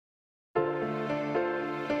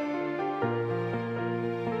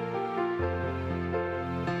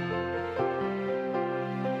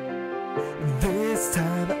This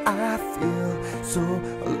time I feel so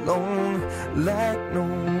alone, like no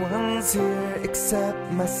one's here except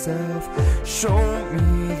myself. Show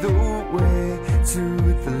me the way to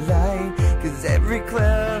the light, 'cause every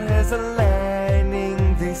cloud has a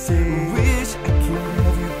lining, they say. Wish I could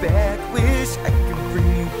have you back, wish I could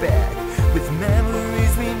bring you back with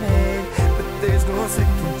memories we made, but there's no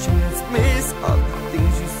second chance. Miss all the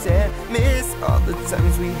things you said, miss all the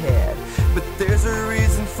times we had, but there's a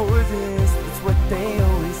reason for this, that's what they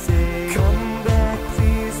always say. Come back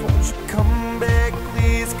please, won't you come back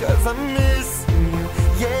please, 'cause I'm missing you,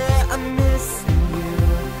 yeah I'm missing you.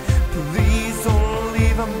 Please don't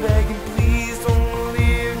leave, I'm begging, please don't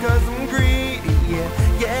leave, 'cause I'm greedy,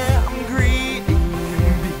 yeah I'm greedy.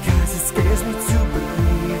 Because it scares me to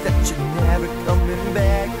believe that you're never coming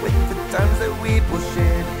back, with the times that we both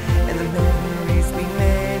shared and the memories we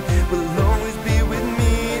made will always be with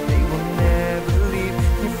me. They will never leave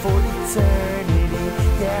me for eternity,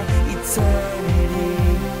 yeah, eternity.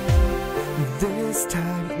 This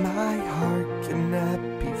time my heart cannot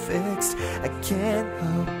be fixed, I can't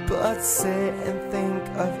help but sit and think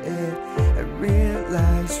of it. I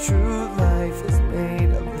realize true life is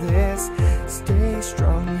made of this. Stay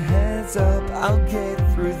strong, hands up, I'll get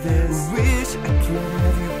through this. Wish I could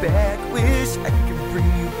have you back, wish I could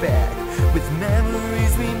bring you back with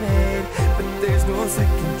memories we made, but there's no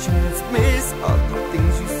second chance. Miss all the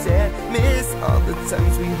things you said, miss all the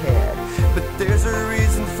times we had, but there's a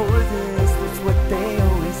reason for this, that's what they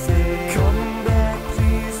always say. Come back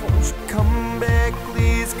please, won't you come back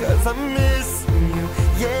please, 'cause I'm missing you,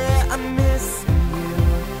 yeah I'm missing you.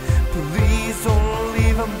 Please don't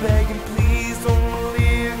leave, I'm begging, please don't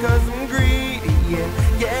leave, 'cause I'm greedy,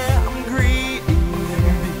 yeah I'm greedy.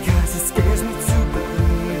 Because it scares me to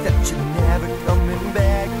believe that you're never coming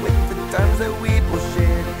back, with the times that we both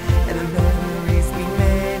shared and the memories we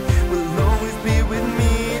made will always be with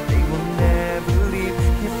me. They will never leave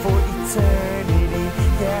here for eternity,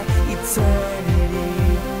 yeah eternity.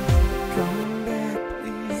 Come back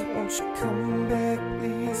please, won't you come back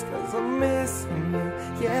please, 'cause I'm missing you,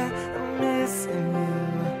 yeah I'm missing you.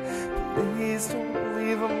 Please don't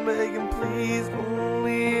leave, I'm begging, please don't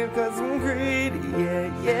leave, 'cause I'm greedy,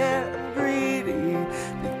 yeah I'm greedy.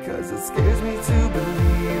 Because it scares me to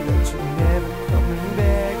believe that you're never coming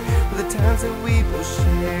back, with the times that we both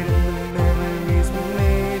shared and the memories we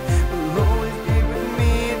made will always be with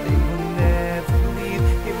me. They will never leave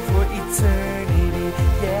here for eternity,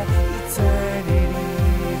 yeah eternity.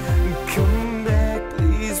 Come back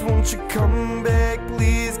please, won't you come back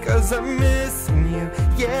please, 'cause I'm missing you,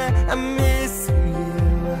 yeah I'm missing you.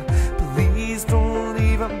 Please don't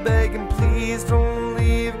leave, I'm begging, please don't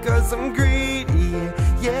leave, 'cause I'm greedy,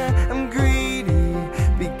 yeah I'm greedy.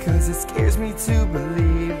 Because it scares me to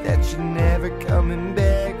believe that you're never coming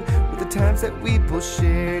back, with the times that we both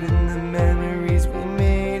shared and the memories we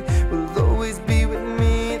made will always be with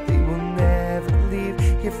me. They will never leave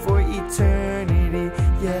here for eternity,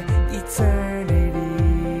 yeah eternity.